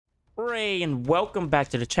Hooray and welcome back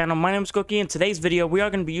to the channel. My name is Coqui. In today's video we are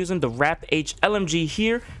going to be using the Rapp H LMG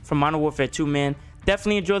here from Modern Warfare 2, man.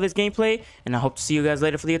 Definitely enjoy this gameplay and I hope to see you guys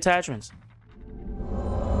later for the attachments.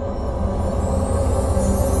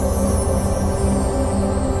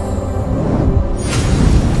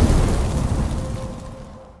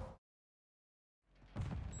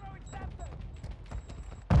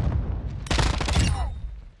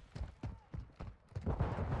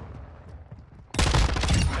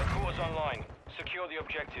 Online. Secure the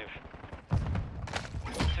objective.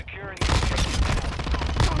 Securing the objective.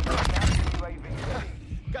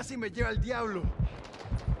 Casi me lleva el diablo.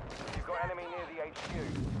 You've got enemy near the HQ.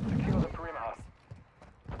 Secure the perimeter.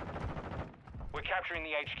 We're capturing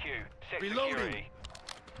the HQ. Set security.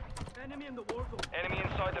 Enemy in the warzone. Enemy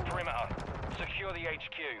inside the perimeter. Secure the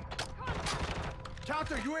HQ.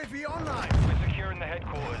 Counter UAV online. We're securing the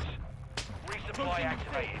headquarters. Resupply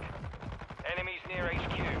activated. Enemies near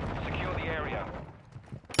HQ. Secure the area.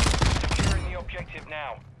 Securing the objective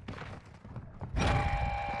now.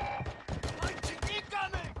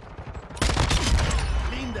 Incoming!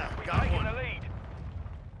 Linda, We're got taking one. the lead.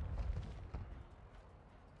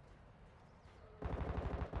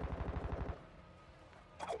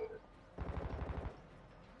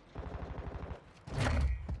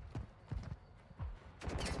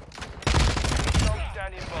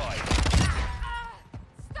 Standing by.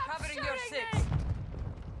 Covering your six.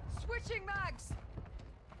 Switching mags.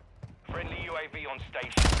 Friendly UAV on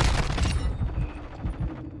station.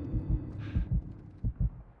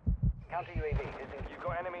 Counter UAV. You've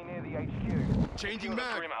got enemy near the HQ. Changing Secure the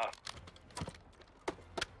mag. perimeter.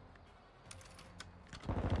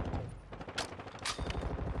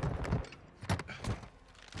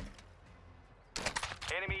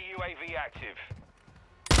 Enemy UAV active.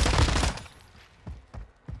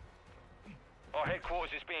 Our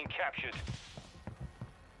headquarters is being captured.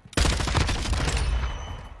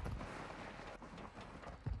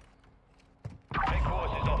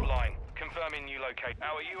 Headquarters is offline. Confirming new location.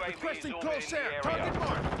 Our UAV Requesting is orbiting close the air. area. Target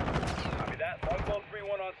mark. Copy that.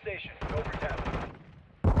 1131 on station. Over tap.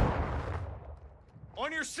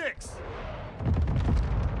 On your six.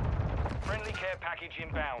 Friendly care package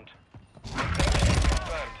inbound.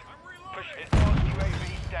 Confirmed. Push advanced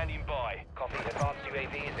UAV standing by. Copy. Advanced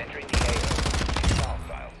UAV is entering the AO.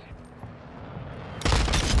 Missiles.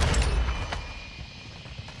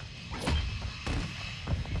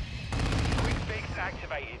 Quick fix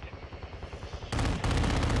activated.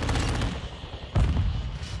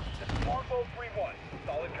 1131.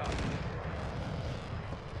 Solid copy.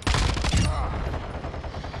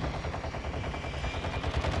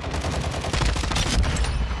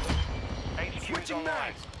 HQ is Switching online.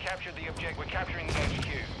 mags. Capture the object. We're capturing the HQ.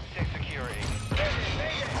 Set security.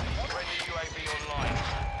 Friendly UAV online.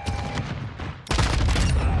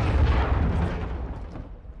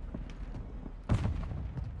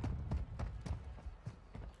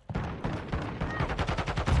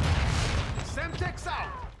 Semtex out.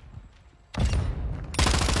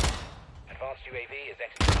 Advanced UAV is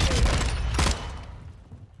exiting the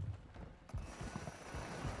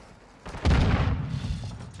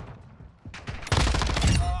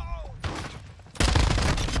AO.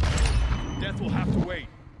 Death will have to wait.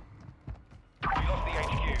 We lost the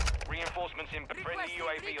HQ. Reinforcements in. Friendly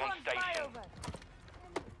UAV on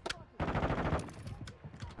station.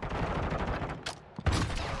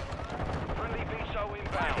 Friendly VSO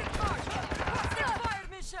inbound. Fire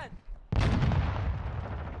mission.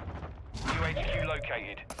 UHQ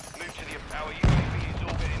located. Move to the. Our UAV is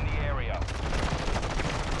orbiting the area.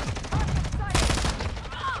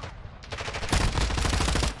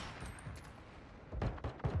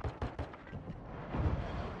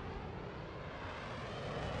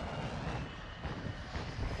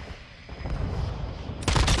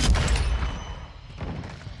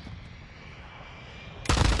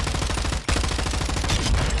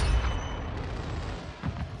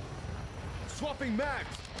 Swapping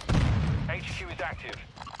mags. HQ is active.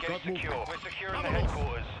 Get it Got movement. secure. We're securing the Vamos.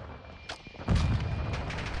 headquarters.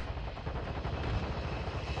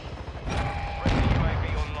 Friendly UAV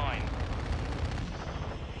online.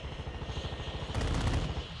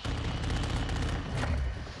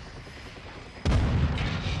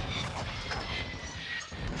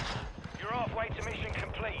 You're halfway to mission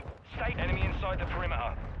complete. Stay enemy inside the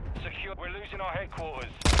perimeter. Secure. We're losing our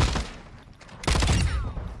headquarters.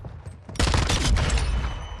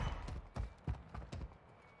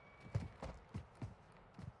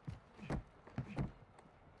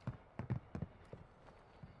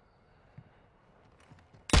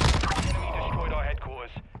 Enemy destroyed our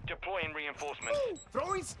headquarters. Deploying reinforcements.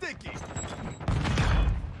 Throwing sticky.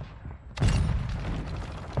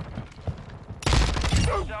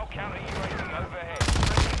 Hostile counter UAV overhead.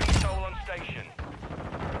 Friendly VTOL on station.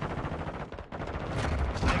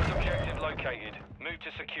 Next objective located. Move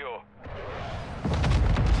to secure.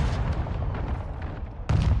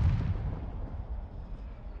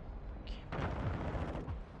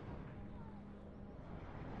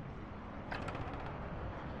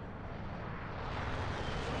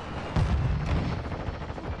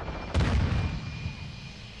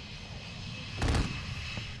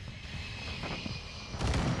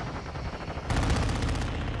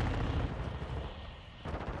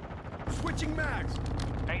 Switching mags.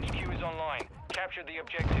 HQ is online. Capture the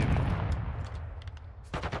objective.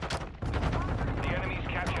 The enemy's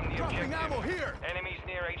capturing the Dropping ammo objective. here. Enemies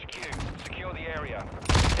near HQ. Secure the area.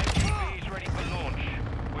 MGB is ready for launch.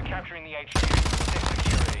 We're capturing the HQ. Protect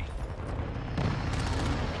security.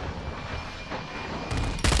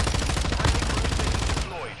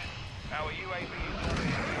 Deployed. Our UAV is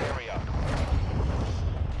orbiting the area.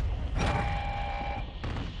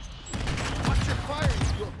 Watch your fire.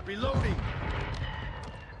 You're reloading.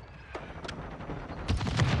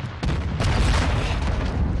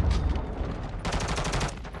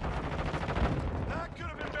 That could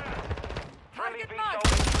have been better. Friendly Target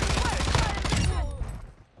VTOL marked.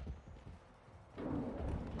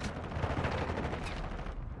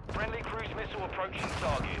 Friendly cruise missile approaching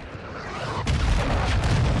target.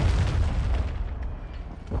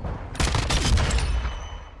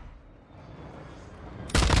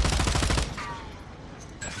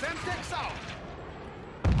 Semtex out.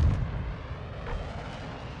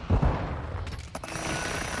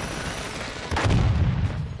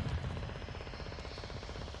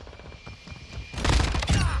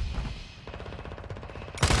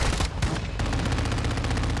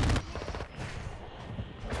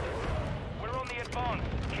 We're on the advance.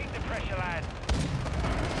 Keep the pressure, lads.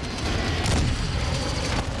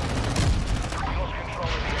 We lost control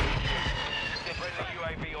of the HQ. Friendly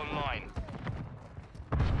UAV online.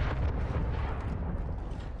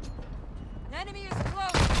 Enemy is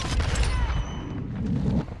close.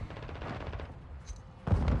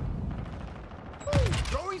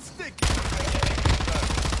 Throwing stick.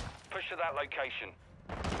 Push to that location.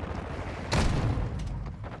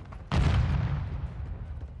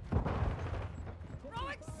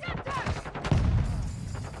 Throwing Semtex.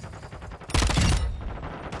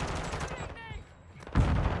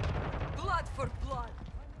 Blood for blood.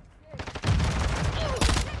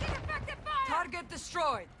 Taking effective fire. Target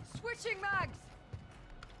destroyed. Switching mags.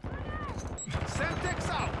 Semtex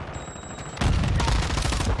out.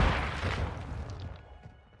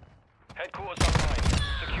 Headquarters online.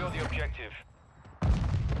 Secure the objective.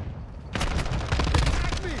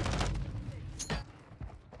 Attack me.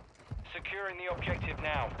 Securing the objective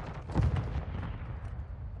now.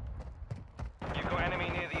 You've got enemy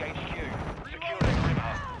near the HQ. Secure the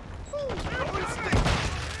perimeter. Throwing stick.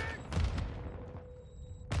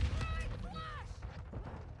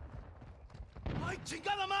 ¡Ay,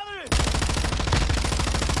 chingada madre!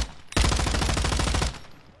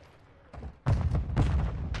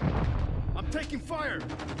 I'm taking fire.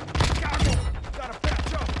 Cargo. Gotta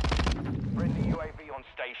patch up. Friendly UAV on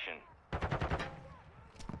station.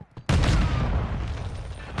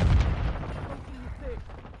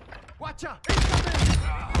 Watch out. Incoming.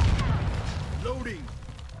 Loading.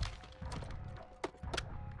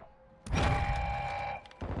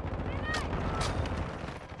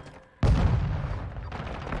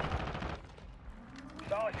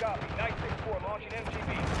 Solid copy. 964 launching MGB.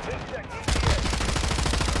 This check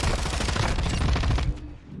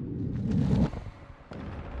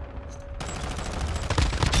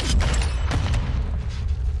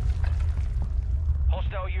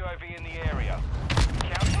Hostile UAV in the area.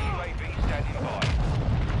 Counter UAV standing by.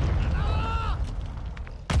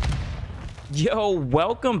 Yo,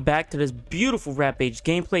 welcome back to this beautiful Rampage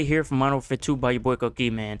gameplay here from Modern Warfare 2 by your boy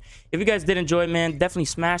Coqui, man. If you guys did enjoy it, man, definitely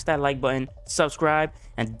smash that like button, subscribe,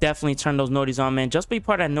 and definitely turn those noties on, man. Just be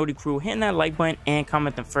part of that noti crew, hitting that like button and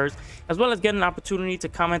commenting first, as well as getting an opportunity to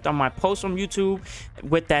comment on my posts on YouTube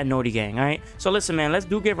with that noti gang, all right? So listen, man, let's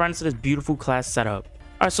get right into this beautiful class setup.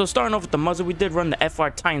 Alright, so starting off with the muzzle, we did run the FR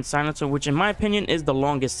Titan silencer, which in my opinion is the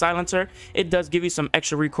longest silencer. It does give you some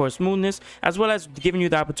extra recoil smoothness, as well as giving you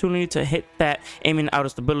the opportunity to hit that aiming out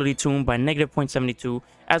of stability tune by -0.72,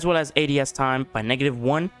 as well as ADS time by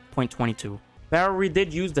 -1.22. Barrel, we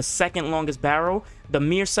did use the second longest barrel, the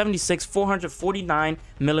mere 76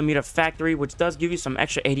 449mm factory, which does give you some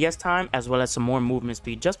extra ADS time as well as some more movement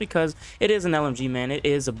speed, just because it is an LMG, man. It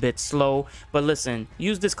is a bit slow, but listen,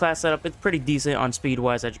 use this class setup. It's pretty decent on speed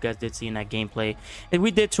wise, as you guys did see in that gameplay. And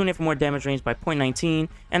we did tune it for more damage range by 0.19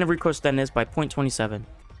 and the recoil steadiness by 0.27.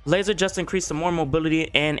 Laser just increased some more mobility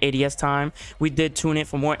and ADS time. We did tune it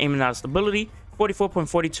for more aiming out stability,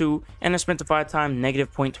 44.42, and a sprint to fire time,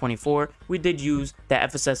 -0.24. We did use the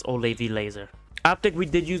FSS OLAV laser. Optic, we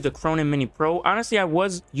did use the Cronin Mini Pro. Honestly, I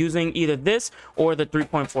was using either this or the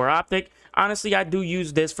 3.4 optic. Honestly, I do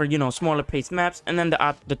use this for, you know, smaller pace maps, and then the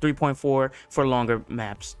 3.4 for longer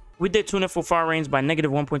maps. We did tune it for far range by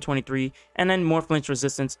 -1.23, and then more flinch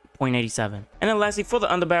resistance 0.87. And then lastly, for the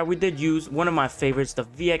underbarrel, we did use one of my favorites, the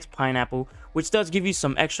VX Pineapple, which does give you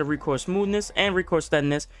some extra recoil smoothness and recoil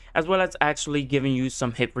steadiness, as well as actually giving you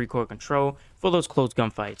some hip recoil control for those close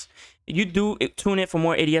gunfights. You do tune it for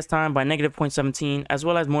more ADS time by -0.17, as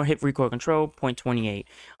well as more hip recoil control, 0.28.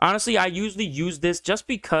 Honestly, I usually use this just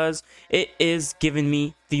because it is giving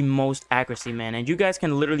me the most accuracy, man, and you guys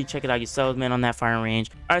can literally check it out yourselves, man, on that firing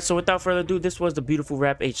range. All right, so without further ado, this was the beautiful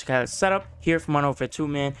Rapp H class setup here from Modern Warfare 2,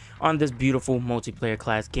 man, on this beautiful multiplayer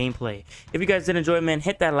class gameplay. If you guys did enjoy it, man,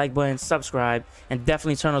 hit that like button, subscribe, and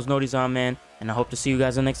definitely turn those notifications on, man, and I hope to see you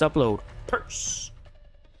guys in the next upload. Peace.